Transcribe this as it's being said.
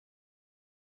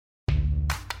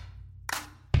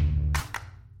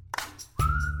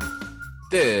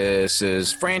This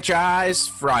is Franchise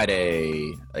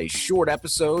Friday, a short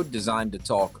episode designed to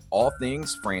talk all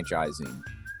things franchising.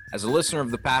 As a listener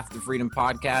of the Path to Freedom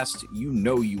podcast, you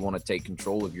know you want to take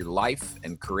control of your life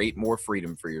and create more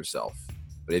freedom for yourself.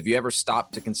 But have you ever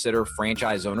stopped to consider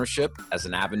franchise ownership as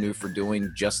an avenue for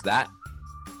doing just that?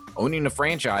 Owning a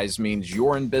franchise means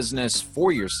you're in business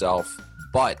for yourself,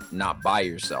 but not by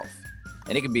yourself.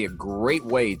 And it can be a great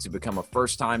way to become a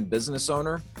first-time business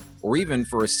owner, or even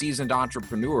for a seasoned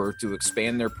entrepreneur to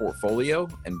expand their portfolio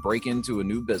and break into a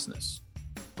new business.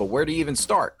 But where do you even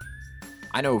start?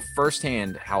 I know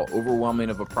firsthand how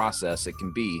overwhelming of a process it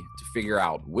can be to figure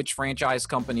out which franchise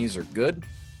companies are good,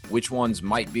 which ones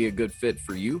might be a good fit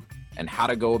for you, and how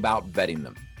to go about vetting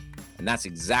them. And that's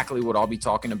exactly what I'll be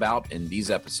talking about in these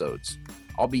episodes.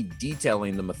 I'll be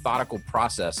detailing the methodical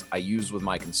process I use with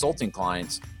my consulting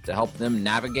clients to help them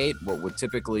navigate what would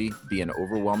typically be an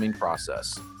overwhelming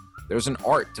process. There's an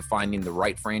art to finding the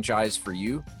right franchise for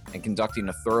you and conducting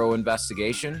a thorough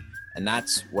investigation, and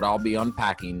that's what I'll be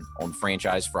unpacking on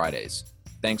Franchise Fridays.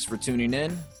 Thanks for tuning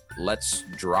in. Let's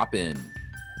drop in.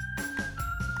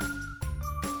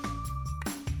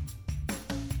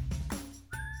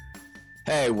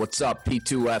 Hey, what's up,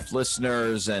 P2F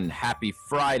listeners, and happy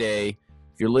Friday.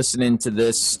 If you're listening to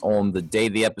this on the day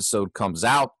the episode comes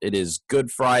out, it is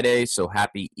Good Friday, so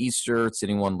happy Easter to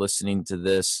anyone listening to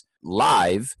this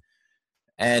live.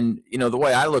 And, you know, the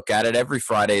way I look at it, every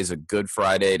Friday is a good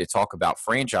Friday to talk about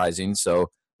franchising. So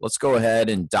let's go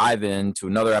ahead and dive into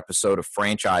another episode of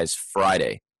Franchise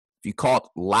Friday. If you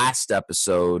caught last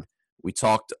episode, we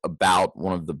talked about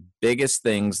one of the biggest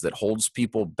things that holds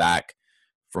people back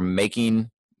from making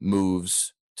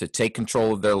moves to take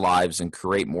control of their lives and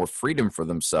create more freedom for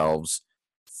themselves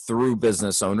through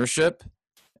business ownership,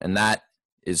 and that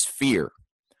is fear.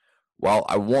 Well,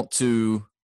 I want to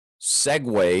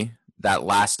segue that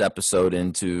last episode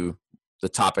into the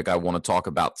topic I want to talk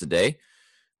about today,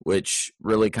 which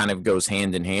really kind of goes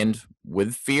hand in hand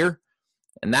with fear,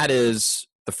 and that is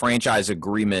the franchise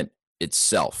agreement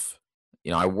itself.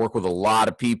 You know, I work with a lot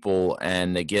of people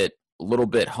and they get a little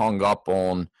bit hung up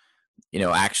on, you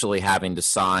know, actually having to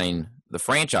sign the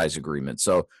franchise agreement.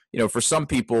 So, you know, for some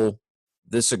people,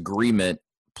 this agreement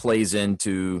plays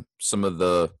into some of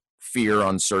the fear,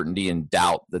 uncertainty, and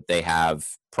doubt that they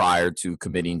have prior to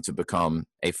committing to become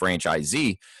a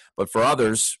franchisee. But for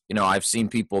others, you know, I've seen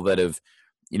people that have,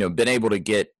 you know, been able to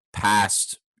get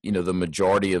past, you know, the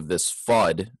majority of this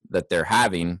FUD that they're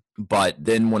having. But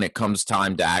then when it comes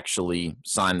time to actually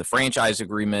sign the franchise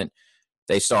agreement,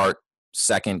 they start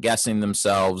second guessing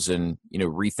themselves and, you know,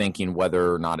 rethinking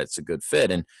whether or not it's a good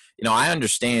fit. And, you know, I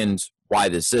understand why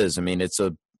this is. I mean, it's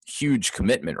a huge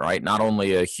commitment, right? Not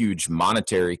only a huge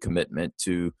monetary commitment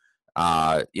to,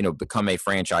 you know, become a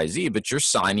franchisee, but you're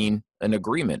signing an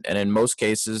agreement. And in most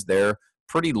cases, they're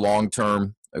pretty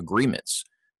long-term agreements.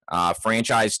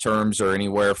 Franchise terms are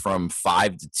anywhere from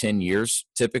 5 to 10 years,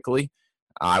 typically.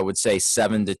 I would say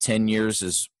 7 to 10 years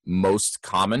is most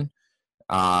common,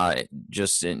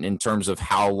 just in terms of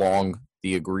how long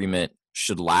the agreement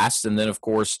should last. And then, of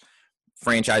course,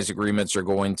 franchise agreements are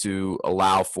going to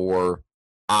allow for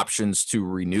options to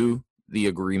renew the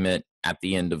agreement at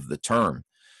the end of the term.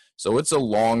 So it's a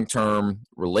long-term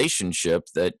relationship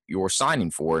that you're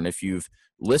signing for. And if you've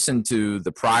listened to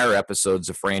the prior episodes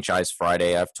of Franchise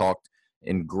Friday, I've talked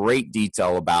in great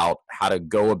detail about how to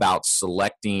go about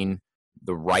selecting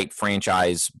the right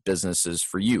franchise businesses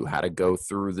for you, how to go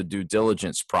through the due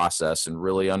diligence process and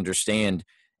really understand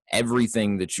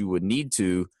everything that you would need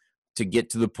to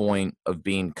get to the point of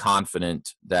being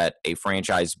confident that a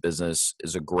franchise business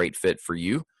is a great fit for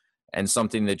you and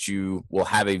something that you will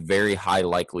have a very high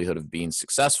likelihood of being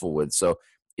successful with. So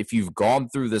if you've gone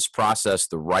through this process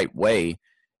the right way,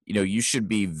 you know, you should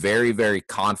be very, very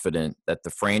confident that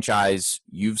the franchise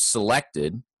you've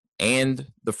selected and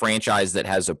the franchise that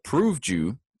has approved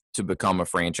you to become a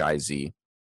franchisee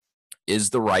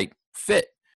is the right fit.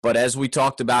 But as we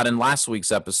talked about in last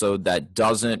week's episode, that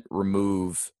doesn't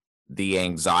remove the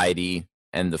anxiety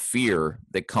and the fear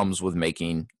that comes with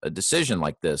making a decision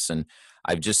like this. And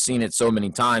I've just seen it so many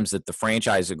times that the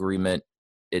franchise agreement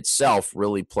itself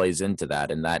really plays into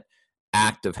that. And that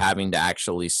act of having to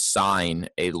actually sign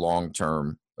a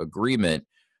long-term agreement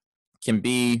can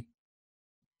be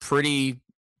pretty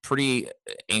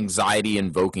anxiety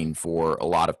invoking for a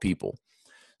lot of people.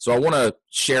 So I want to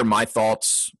share my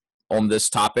thoughts on this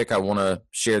topic. I want to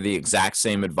share the exact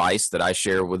same advice that I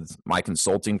share with my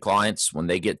consulting clients when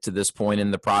they get to this point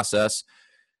in the process.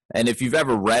 And if you've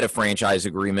ever read a franchise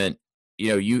agreement,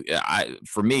 you know,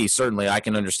 for me, certainly I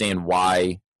can understand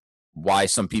why why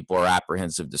some people are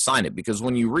apprehensive to sign it, because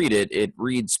when you read it, it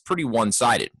reads pretty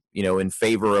one-sided, in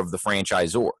favor of the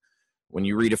franchisor. When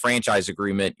you read a franchise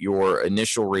agreement, your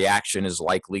initial reaction is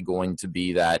likely going to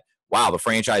be that, wow, the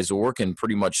franchisor can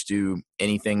pretty much do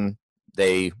anything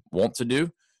they want to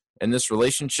do in this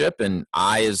relationship. And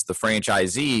I, as the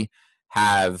franchisee,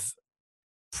 have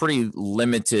pretty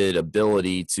limited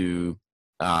ability to,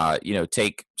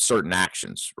 take certain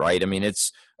actions, right? I mean,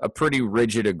 it's a pretty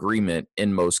rigid agreement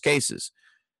in most cases.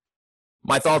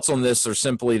 My thoughts on this are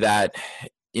simply that,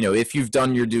 if you've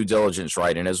done your due diligence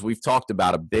right, and as we've talked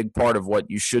about, a big part of what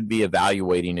you should be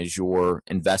evaluating as you're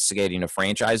investigating a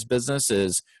franchise business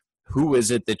is who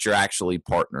is it that you're actually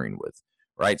partnering with,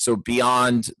 right? So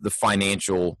beyond the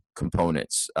financial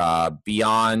components,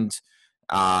 beyond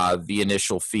the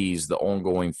initial fees, the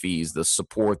ongoing fees, the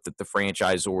support that the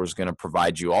franchisor is going to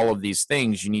provide you, all of these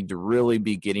things, you need to really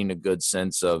be getting a good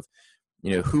sense of,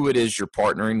 who it is you're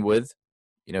partnering with,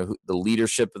 the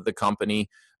leadership of the company,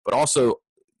 but also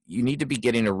you need to be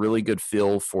getting a really good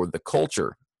feel for the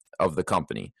culture of the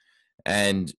company.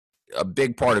 And a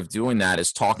big part of doing that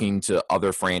is talking to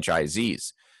other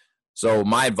franchisees. So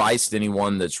my advice to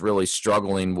anyone that's really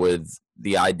struggling with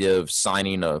the idea of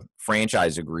signing a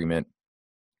franchise agreement,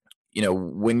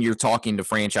 when you're talking to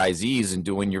franchisees and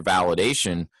doing your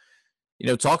validation,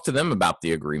 talk to them about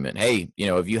the agreement. Hey,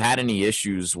 have you had any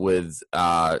issues with,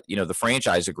 the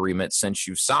franchise agreement since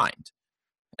you've signed?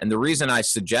 And the reason I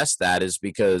suggest that is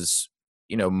because,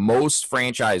 most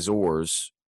franchisors,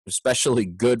 especially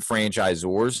good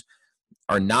franchisors,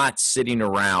 are not sitting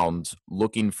around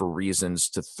looking for reasons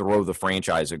to throw the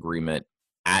franchise agreement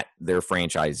at their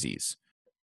franchisees.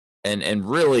 And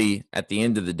really, at the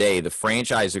end of the day, the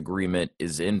franchise agreement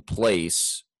is in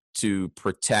place to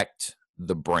protect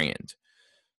the brand.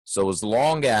 So as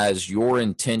long as your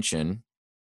intention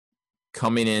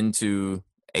coming into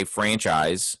a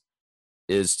franchise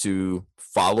is to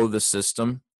follow the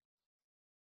system,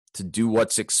 to do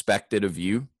what's expected of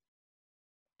you,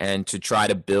 and to try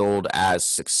to build as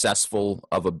successful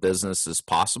of a business as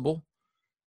possible,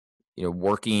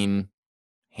 working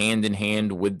hand in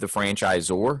hand with the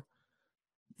franchisor,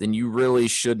 then you really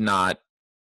should not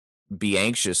be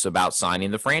anxious about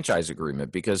signing the franchise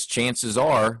agreement, because chances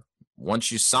are,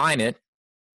 once you sign it,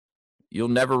 you'll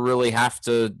never really have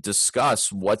to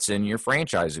discuss what's in your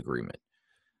franchise agreement.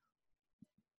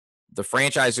 The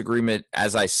franchise agreement,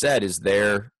 as I said, is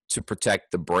there to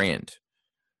protect the brand.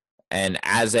 And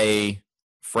as a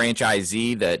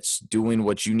franchisee that's doing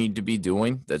what you need to be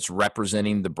doing, that's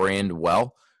representing the brand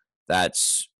well,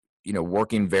 that's,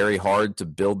 working very hard to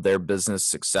build their business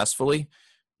successfully,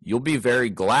 you'll be very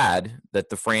glad that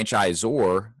the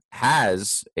franchisor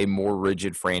has a more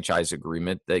rigid franchise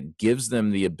agreement that gives them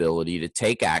the ability to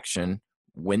take action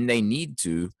when they need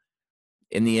to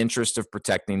in the interest of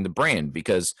protecting the brand.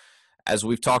 Because as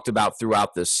we've talked about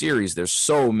throughout this series, there's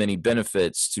so many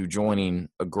benefits to joining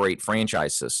a great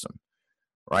franchise system,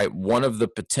 right? One of the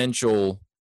potential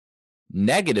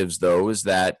negatives, though, is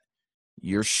that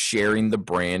you're sharing the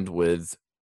brand with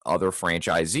other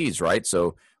franchisees, right?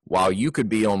 So while you could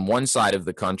be on one side of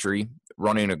the country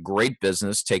running a great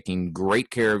business, taking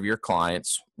great care of your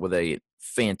clients with a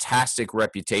fantastic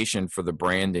reputation for the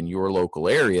brand in your local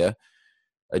area,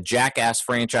 a jackass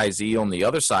franchisee on the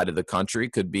other side of the country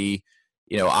could be,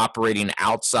 operating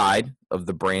outside of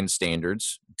the brand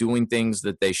standards, doing things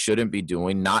that they shouldn't be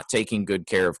doing, not taking good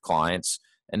care of clients,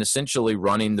 and essentially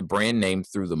running the brand name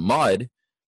through the mud.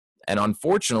 And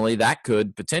unfortunately, that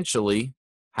could potentially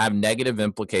have negative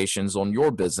implications on your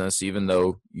business, even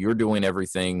though you're doing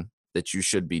everything that you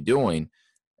should be doing.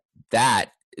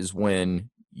 That is when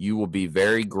you will be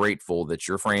very grateful that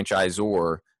your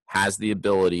franchisor has the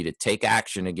ability to take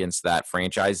action against that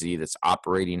franchisee that's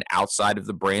operating outside of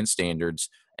the brand standards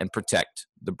and protect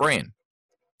the brand.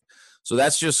 So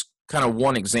that's just kind of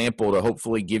one example to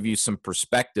hopefully give you some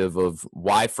perspective of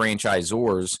why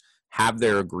franchisors have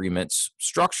their agreements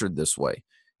structured this way.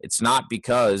 It's not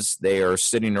because they are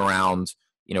sitting around,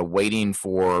 waiting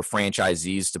for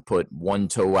franchisees to put one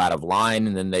toe out of line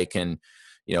and then they can,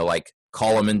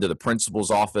 call them into the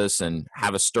principal's office and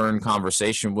have a stern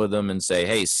conversation with them and say,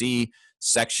 hey, see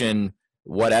section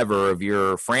whatever of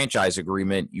your franchise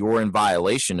agreement, you're in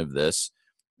violation of this.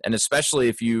 And especially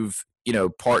if you've,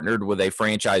 partnered with a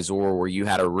franchisor where you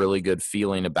had a really good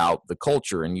feeling about the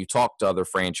culture and you talked to other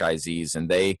franchisees and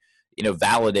they,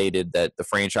 validated that the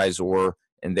franchisor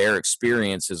and their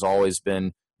experience has always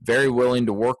been very willing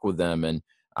to work with them and,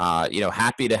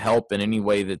 happy to help in any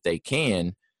way that they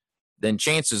can, then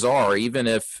chances are, even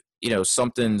if,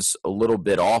 something's a little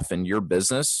bit off in your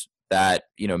business that,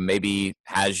 maybe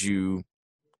has you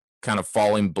kind of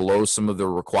falling below some of the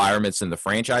requirements in the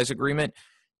franchise agreement,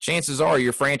 chances are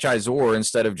your franchisor,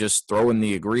 instead of just throwing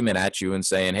the agreement at you and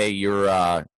saying, hey,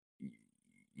 you're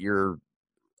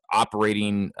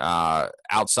operating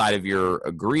outside of your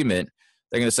agreement,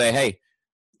 they're going to say, hey,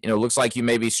 looks like you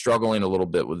may be struggling a little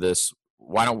bit with this.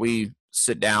 Why don't we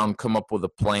sit down, come up with a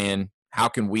plan? How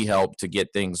can we help to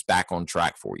get things back on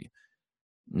track for you?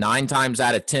 9 times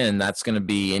out of 10, that's going to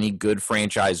be any good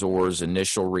franchisor's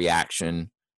initial reaction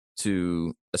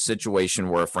to a situation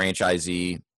where a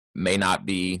franchisee may not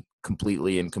be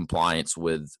completely in compliance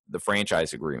with the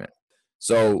franchise agreement.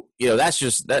 So, that's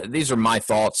just that. These are my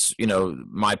thoughts,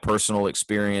 my personal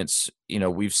experience.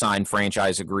 We've signed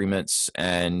franchise agreements,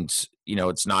 and,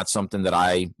 it's not something that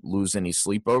I lose any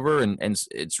sleep over. And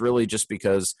it's really just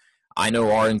because I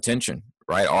know our intention,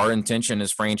 right? Our intention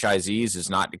as franchisees is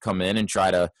not to come in and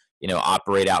try to,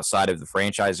 operate outside of the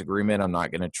franchise agreement. I'm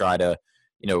not going to try to,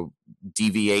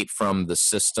 deviate from the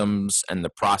systems and the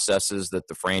processes that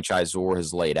the franchisor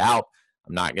has laid out.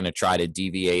 I'm not going to try to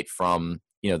deviate from,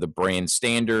 the brand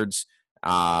standards.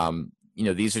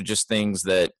 These are just things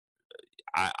that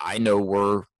I know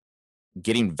we're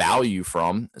getting value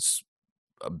from. It's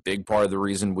a big part of the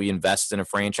reason we invest in a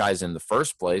franchise in the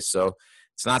first place. So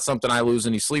it's not something I lose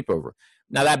any sleep over.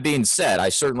 Now, that being said, I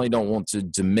certainly don't want to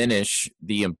diminish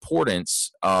the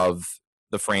importance of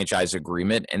the franchise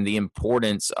agreement and the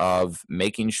importance of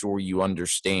making sure you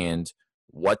understand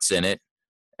what's in it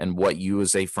and what you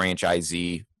as a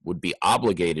franchisee would be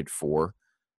obligated for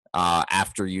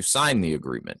after you sign the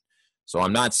agreement. So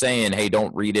I'm not saying, hey,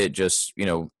 don't read it, just,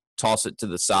 toss it to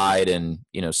the side and,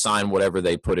 sign whatever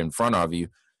they put in front of you.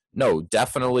 No,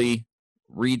 definitely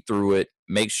read through it.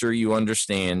 Make sure you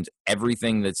understand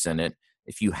everything that's in it.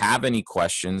 If you have any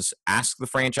questions, ask the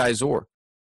franchisor.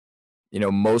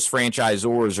 Most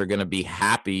franchisors are going to be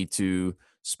happy to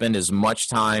spend as much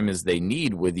time as they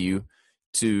need with you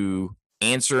to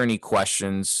answer any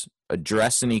questions,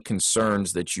 address any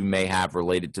concerns that you may have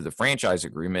related to the franchise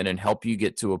agreement, and help you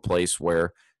get to a place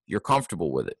where you're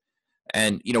comfortable with it.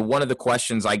 And, one of the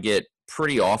questions I get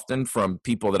pretty often from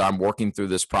people that I'm working through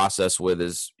this process with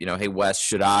is, hey, Wes,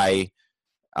 should I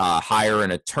hire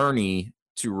an attorney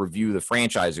to review the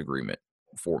franchise agreement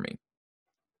for me?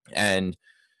 And,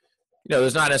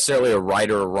 there's not necessarily a right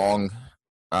or a wrong,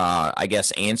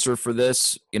 answer for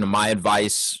this. My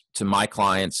advice to my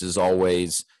clients is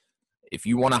always, if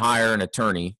you want to hire an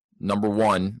attorney, number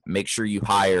one, make sure you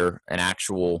hire an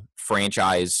actual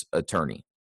franchise attorney,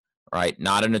 right?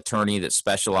 Not an attorney that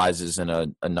specializes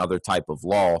in another type of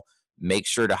law. Make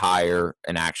sure to hire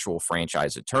an actual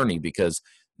franchise attorney, because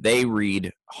they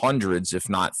read hundreds, if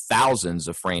not thousands,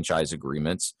 of franchise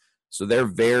agreements. So they're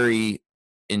very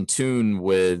in tune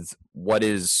with what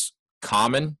is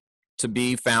common to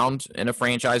be found in a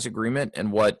franchise agreement and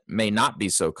what may not be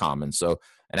so common. So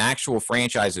an actual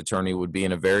franchise attorney would be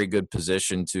in a very good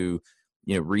position to,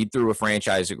 read through a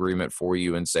franchise agreement for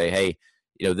you and say, hey,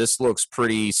 this looks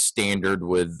pretty standard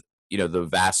with, the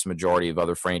vast majority of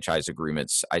other franchise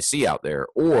agreements I see out there.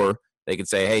 Or they could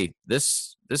say, hey,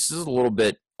 this is a little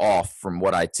bit off from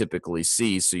what I typically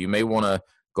see. So you may want to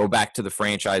go back to the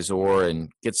franchisor and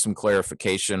get some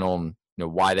clarification on,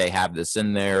 why they have this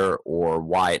in there or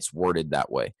why it's worded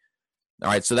that way. All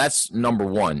right. So that's number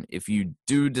one. If you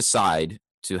do decide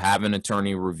to have an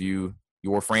attorney review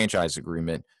your franchise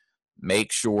agreement,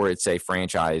 make sure it's a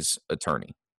franchise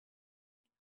attorney.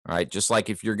 All right. Just like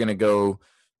if you're going to go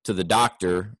to the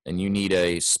doctor and you need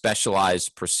a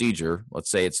specialized procedure, let's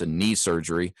say it's a knee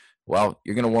surgery, well,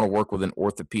 you're going to want to work with an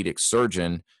orthopedic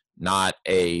surgeon, not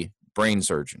a brain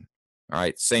surgeon. All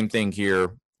right. Same thing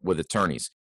here with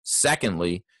attorneys.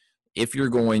 Secondly, if you're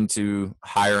going to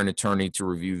hire an attorney to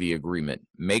review the agreement,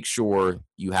 make sure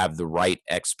you have the right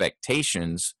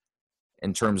expectations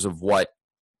in terms of what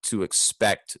to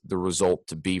expect the result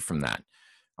to be from that.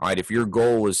 All right. If your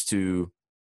goal is to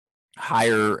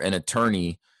hire an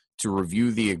attorney to review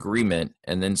the agreement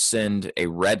and then send a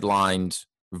redlined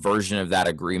version of that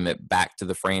agreement back to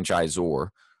the franchisor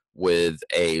with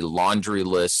a laundry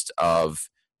list of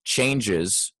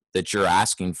changes that you're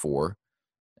asking for,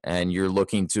 and you're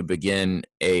looking to begin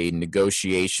a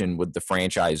negotiation with the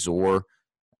franchisor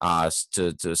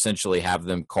to essentially have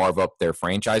them carve up their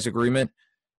franchise agreement,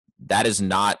 that is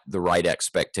not the right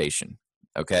expectation,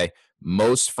 okay?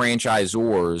 Most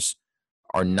franchisors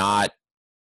are not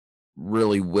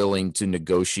really willing to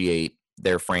negotiate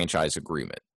their franchise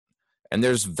agreement. And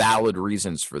there's valid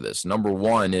reasons for this. Number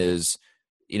one is,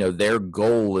 their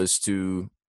goal is to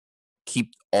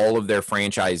keep all of their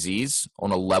franchisees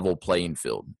on a level playing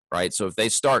field, right? So if they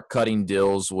start cutting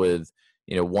deals with,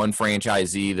 one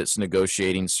franchisee that's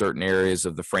negotiating certain areas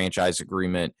of the franchise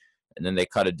agreement, and then they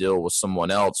cut a deal with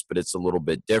someone else, but it's a little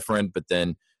bit different. But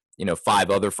then, 5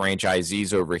 other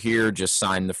franchisees over here just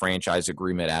signed the franchise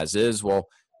agreement as is. Well,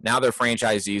 now their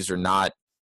franchisees are not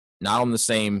on the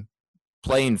same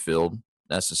playing field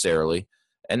necessarily.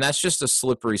 And that's just a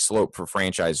slippery slope for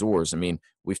franchisors. I mean,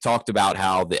 we've talked about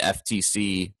how the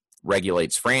FTC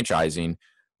regulates franchising.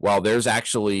 Well, there's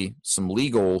actually some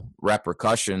legal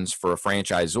repercussions for a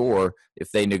franchisor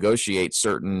if they negotiate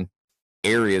certain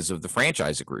areas of the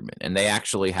franchise agreement, and they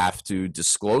actually have to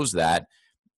disclose that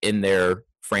in their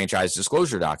franchise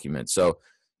disclosure document. So,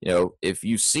 if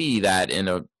you see that in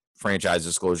a franchise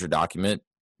disclosure document,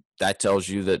 that tells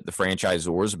you that the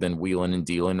franchisors have been wheeling and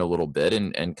dealing a little bit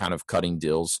and kind of cutting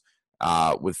deals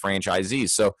with franchisees.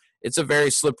 So it's a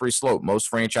very slippery slope.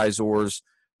 Most franchisors,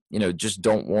 just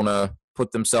don't want to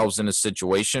put themselves in a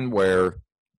situation where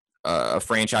a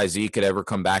franchisee could ever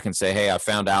come back and say, hey, I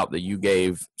found out that you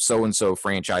gave so-and-so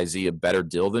franchisee a better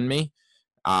deal than me.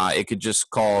 It could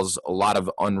just cause a lot of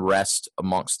unrest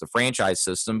amongst the franchise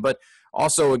system. But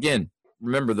also, again,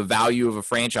 remember the value of a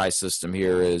franchise system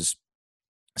here is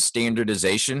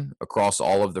standardization across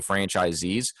all of the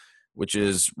franchisees, which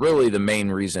is really the main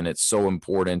reason it's so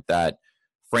important that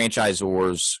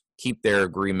franchisors keep their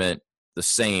agreement the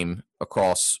same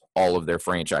across all of their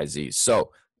franchisees.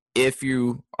 So if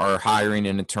you are hiring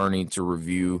an attorney to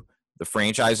review the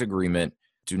franchise agreement,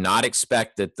 do not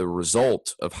expect that the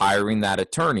result of hiring that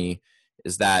attorney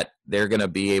is that they're going to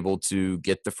be able to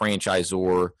get the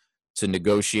franchisor to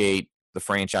negotiate the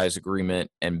franchise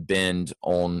agreement and bend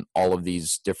on all of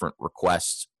these different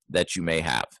requests that you may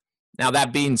have. Now,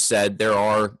 that being said, there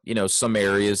are, some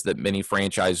areas that many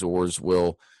franchisors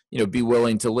will, be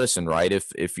willing to listen, right?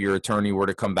 If your attorney were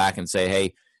to come back and say,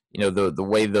 hey, the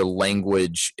way the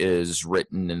language is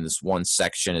written in this one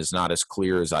section is not as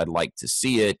clear as I'd like to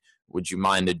see it. Would you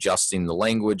mind adjusting the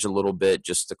language a little bit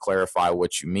just to clarify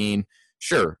what you mean?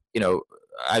 Sure.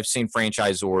 I've seen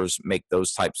franchisors make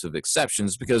those types of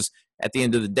exceptions because at the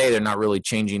end of the day, they're not really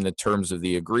changing the terms of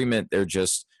the agreement. They're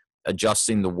just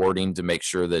adjusting the wording to make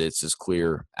sure that it's as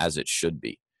clear as it should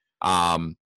be.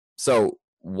 So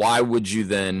why would you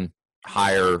then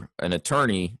hire an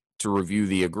attorney to review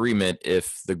the agreement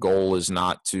if the goal is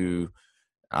not to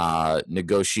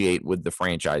negotiate with the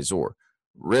franchisor?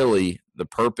 Really, the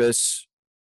purpose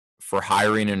for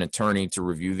hiring an attorney to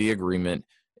review the agreement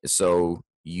is so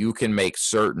you can make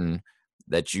certain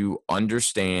that you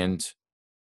understand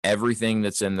everything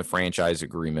that's in the franchise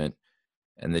agreement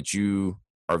and that you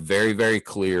are very, very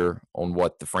clear on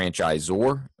what the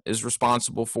franchisor is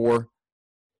responsible for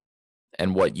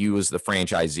and what you as the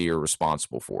franchisee are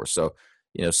responsible for. So,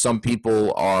 some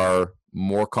people are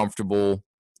more comfortable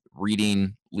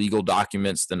reading legal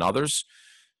documents than others.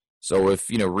 So if,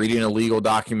 reading a legal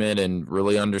document and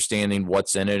really understanding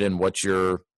what's in it and what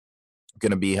you're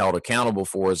going to be held accountable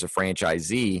for as a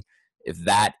franchisee, if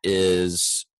that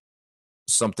is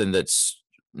something that's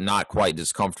not quite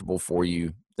as comfortable for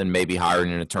you, then maybe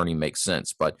hiring an attorney makes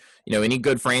sense. But, any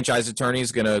good franchise attorney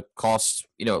is going to cost,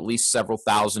 at least several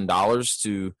 $1,000s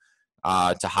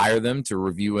to hire them to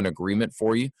review an agreement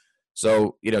for you.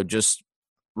 So, just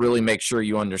really make sure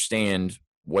you understand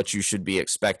what you should be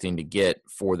expecting to get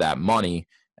for that money.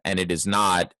 And it is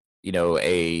not,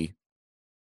 a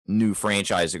new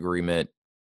franchise agreement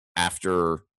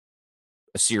after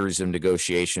a series of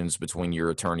negotiations between your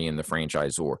attorney and the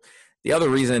franchisor. The other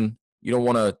reason you don't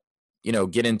want to,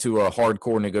 get into a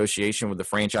hardcore negotiation with the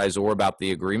franchisor about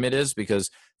the agreement is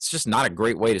because it's just not a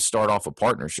great way to start off a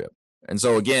partnership. And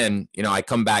so again, I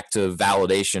come back to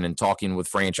validation and talking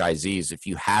with franchisees. If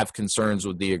you have concerns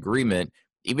with the agreement,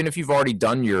 even if you've already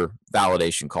done your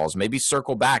validation calls, maybe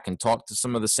circle back and talk to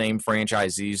some of the same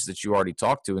franchisees that you already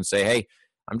talked to and say, hey,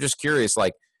 I'm just curious,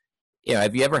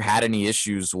 have you ever had any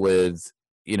issues with,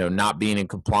 not being in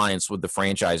compliance with the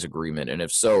franchise agreement? And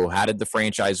if so, how did the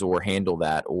franchisor handle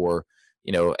that? Or,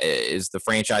 is the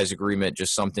franchise agreement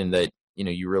just something that,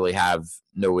 you really have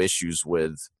no issues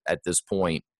with at this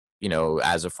point,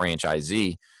 as a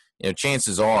franchisee?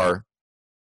 Chances are,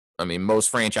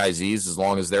 most franchisees, as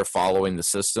long as they're following the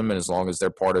system and as long as they're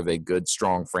part of a good,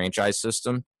 strong franchise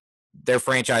system, their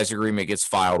franchise agreement gets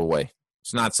filed away.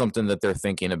 It's not something that they're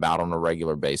thinking about on a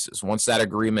regular basis. Once that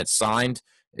agreement's signed,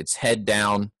 it's head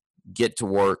down, get to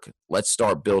work. Let's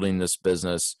start building this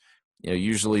business.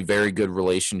 Usually very good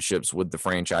relationships with the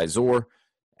franchisor,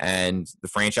 and the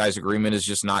franchise agreement is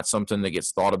just not something that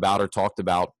gets thought about or talked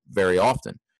about very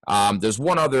often. There's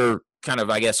one other kind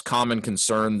of, common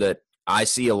concern that I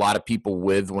see a lot of people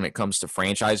with when it comes to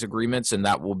franchise agreements, and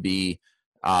that will be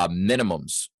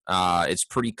minimums It's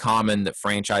pretty common that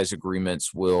franchise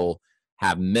agreements will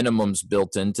have minimums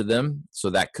built into them. So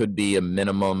that could be a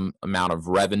minimum amount of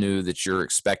revenue that you're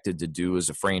expected to do as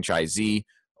a franchisee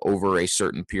over a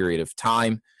certain period of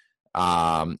time.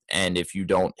 And if you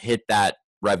don't hit that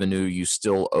revenue, you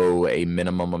still owe a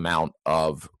minimum amount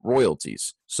of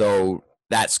royalties. So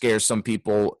that scares some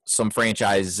people. Some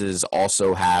franchises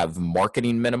also have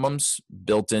marketing minimums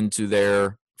built into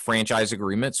their franchise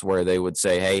agreements where they would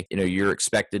say, hey, you're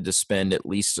expected to spend at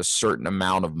least a certain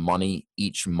amount of money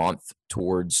each month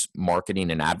towards marketing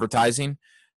and advertising.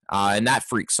 And that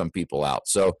freaks some people out.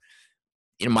 So,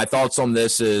 my thoughts on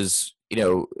this is,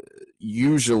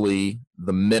 usually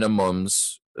the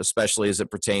minimums, especially as it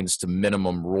pertains to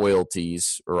minimum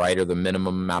royalties, right, or the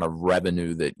minimum amount of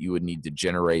revenue that you would need to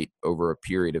generate over a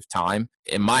period of time.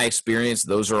 In my experience,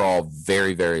 those are all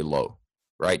very, very low,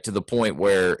 right? To the point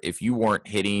where if you weren't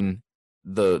hitting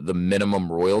the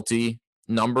minimum royalty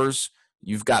numbers,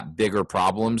 you've got bigger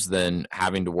problems than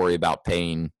having to worry about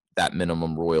paying that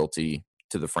minimum royalty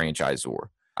to the franchisor.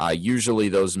 Usually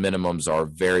those minimums are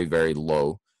very, very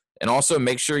low. And also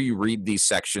make sure you read these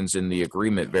sections in the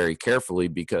agreement very carefully,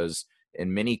 because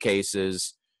in many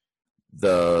cases,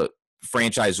 the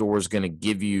franchisor is going to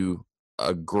give you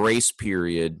a grace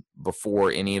period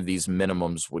before any of these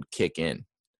minimums would kick in.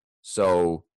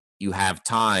 So you have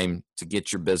time to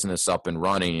get your business up and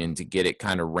running and to get it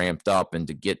kind of ramped up and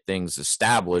to get things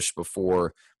established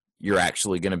before you're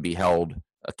actually going to be held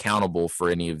accountable for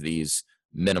any of these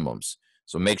minimums.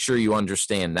 So make sure you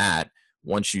understand that.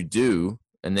 Once you do,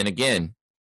 and then again,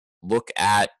 look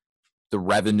at the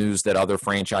revenues that other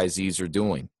franchisees are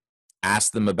doing.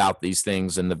 Ask them about these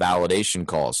things in the validation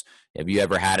calls. Have you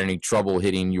ever had any trouble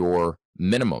hitting your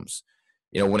minimums?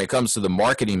 When it comes to the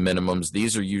marketing minimums,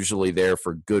 these are usually there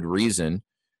for good reason.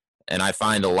 And I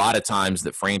find a lot of times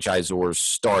that franchisors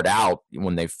start out,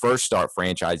 when they first start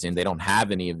franchising, they don't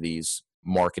have any of these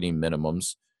marketing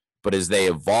minimums. But as they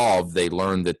evolve, they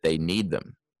learn that they need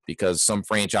them, because some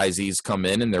franchisees come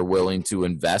in and they're willing to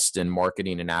invest in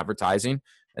marketing and advertising,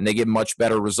 and they get much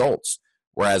better results.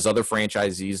 Whereas other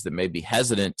franchisees that may be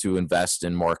hesitant to invest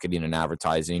in marketing and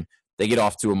advertising, they get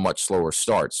off to a much slower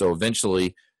start. So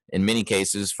eventually, in many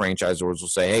cases, franchisors will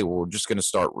say, hey, well, we're just going to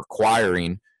start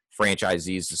requiring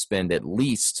franchisees to spend at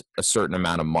least a certain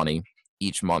amount of money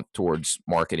each month towards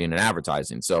marketing and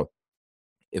advertising. So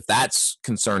if that's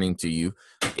concerning to you,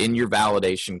 in your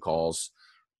validation calls,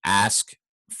 ask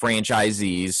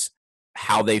franchisees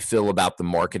how they feel about the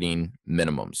marketing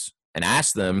minimums, and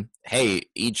ask them, hey,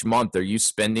 each month, are you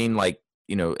spending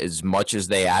as much as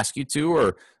they ask you to,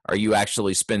 or are you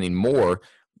actually spending more?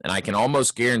 And I can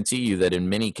almost guarantee you that in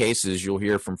many cases, you'll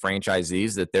hear from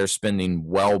franchisees that they're spending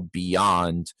well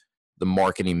beyond the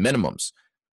marketing minimums.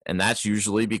 And that's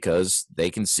usually because they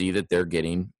can see that they're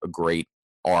getting a great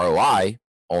ROI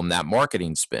on that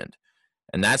marketing spend.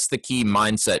 And that's the key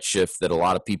mindset shift that a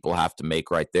lot of people have to make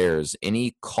right there, is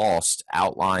any cost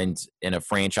outlined in a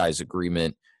franchise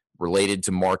agreement related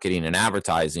to marketing and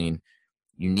advertising,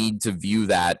 you need to view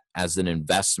that as an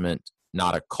investment,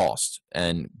 not a cost.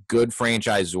 And good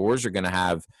franchisors are going to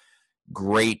have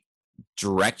great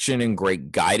direction and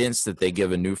great guidance that they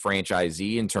give a new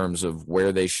franchisee in terms of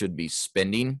where they should be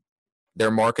spending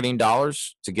their marketing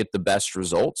dollars to get the best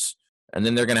results. And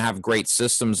then they're going to have great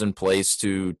systems in place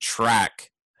to track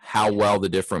how well the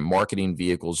different marketing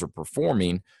vehicles are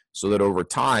performing, so that over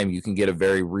time you can get a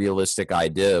very realistic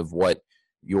idea of what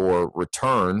your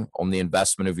return on the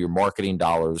investment of your marketing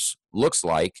dollars looks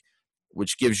like,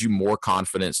 which gives you more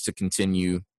confidence to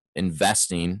continue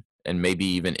investing and maybe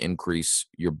even increase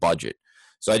your budget.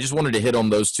 So I just wanted to hit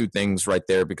on those two things right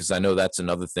there, because I know that's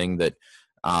another thing that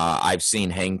I've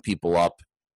seen hang people up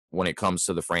when it comes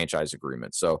to the franchise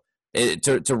agreement. So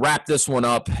to wrap this one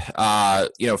up,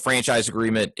 franchise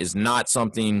agreement is not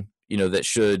something, that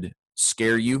should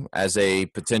scare you as a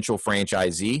potential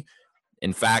franchisee.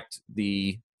 In fact,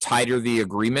 the tighter the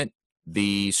agreement,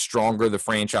 the stronger the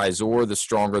franchisor, the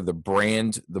stronger the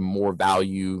brand, the more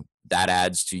value that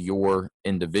adds to your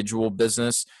individual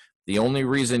business. The only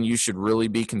reason you should really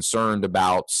be concerned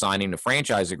about signing a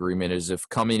franchise agreement is if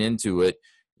coming into it,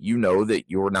 you know that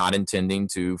you're not intending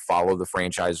to follow the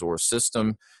franchisor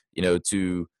system,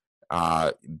 to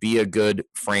be a good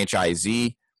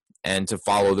franchisee and to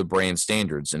follow the brand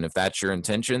standards. And if that's your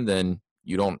intention, then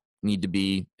you don't need to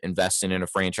be investing in a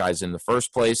franchise in the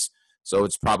first place. So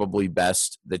it's probably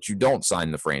best that you don't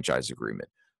sign the franchise agreement.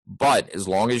 But as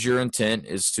long as your intent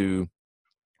is to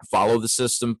follow the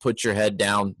system, put your head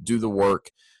down, do the work,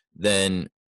 then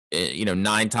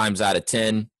 9 times out of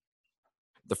 10,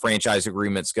 the franchise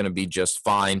agreement's going to be just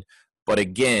fine. But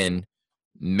again,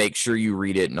 make sure you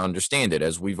read it and understand it.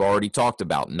 As we've already talked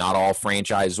about, not all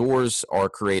franchisors are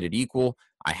created equal.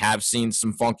 I have seen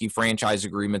some funky franchise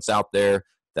agreements out there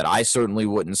that I certainly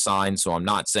wouldn't sign. So I'm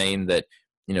not saying that,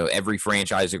 every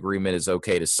franchise agreement is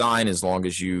okay to sign as long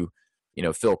as you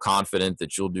feel confident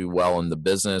that you'll do well in the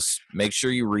business. Make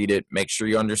sure you read it. Make sure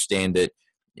you understand it.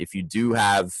 If you do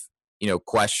have,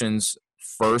 questions,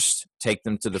 first take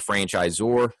them to the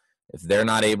franchisor. If they're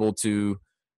not able to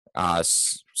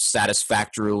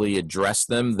satisfactorily address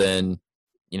them, then,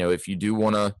 if you do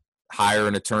want to hire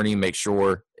an attorney, make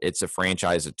sure it's a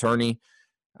franchise attorney.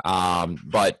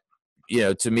 But,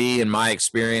 to me, in my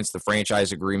experience, the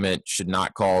franchise agreement should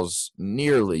not cause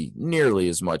nearly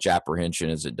as much apprehension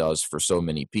as it does for so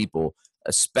many people,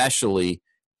 especially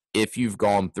if you've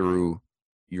gone through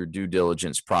your due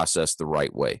diligence process the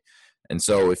right way. And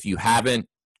so if you haven't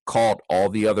caught all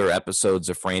the other episodes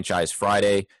of Franchise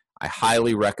Friday, I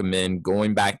highly recommend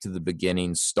going back to the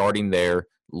beginning, starting there,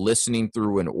 listening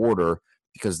through in order,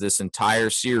 because this entire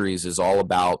series is all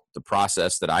about the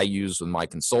process that I use with my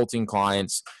consulting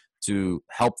clients to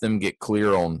help them get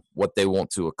clear on what they want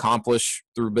to accomplish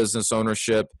through business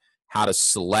ownership, how to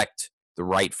select the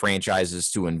right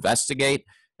franchises to investigate,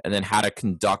 and then how to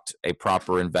conduct a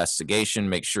proper investigation,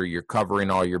 make sure you're covering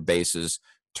all your bases,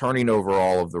 turning over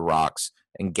all of the rocks,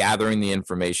 and gathering the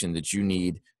information that you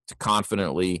need to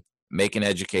confidently make an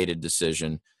educated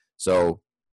decision. So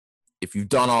if you've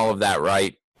done all of that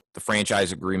right, the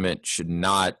franchise agreement should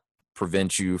not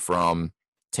prevent you from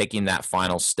taking that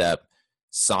final step,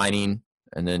 signing,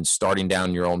 and then starting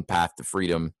down your own path to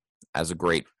freedom as a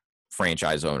great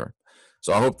franchise owner.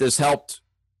 So I hope this helped.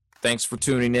 Thanks for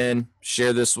tuning in.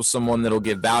 Share this with someone that'll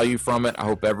get value from it. I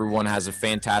hope everyone has a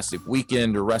fantastic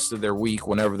weekend or rest of their week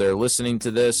whenever they're listening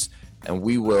to this, and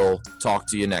we will talk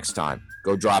to you next time.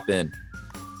 Go drop in.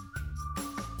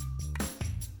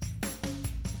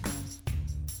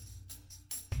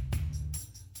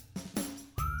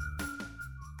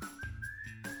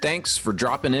 Thanks for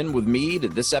dropping in with me to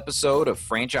this episode of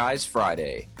Franchise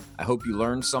Friday. I hope you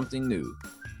learned something new.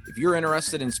 If you're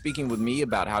interested in speaking with me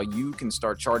about how you can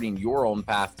start charting your own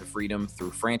path to freedom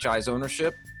through franchise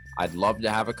ownership, I'd love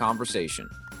to have a conversation.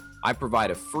 I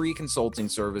provide a free consulting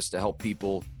service to help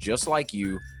people just like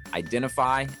you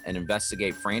identify and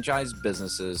investigate franchise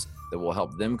businesses that will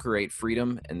help them create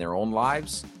freedom in their own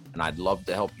lives, and I'd love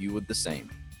to help you with the same.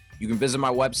 You can visit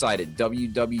my website at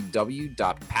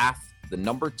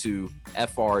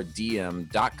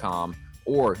www.path2frdm.com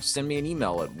or send me an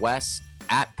email at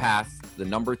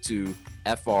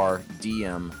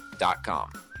wes@path2frdm.com.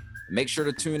 Make sure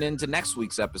to tune in to next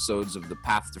week's episodes of the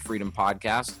Path to Freedom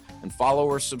podcast and follow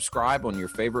or subscribe on your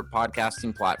favorite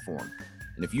podcasting platform.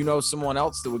 And if you know someone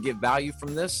else that would get value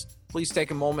from this, please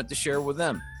take a moment to share with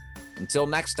them. Until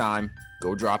next time,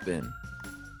 go drop in.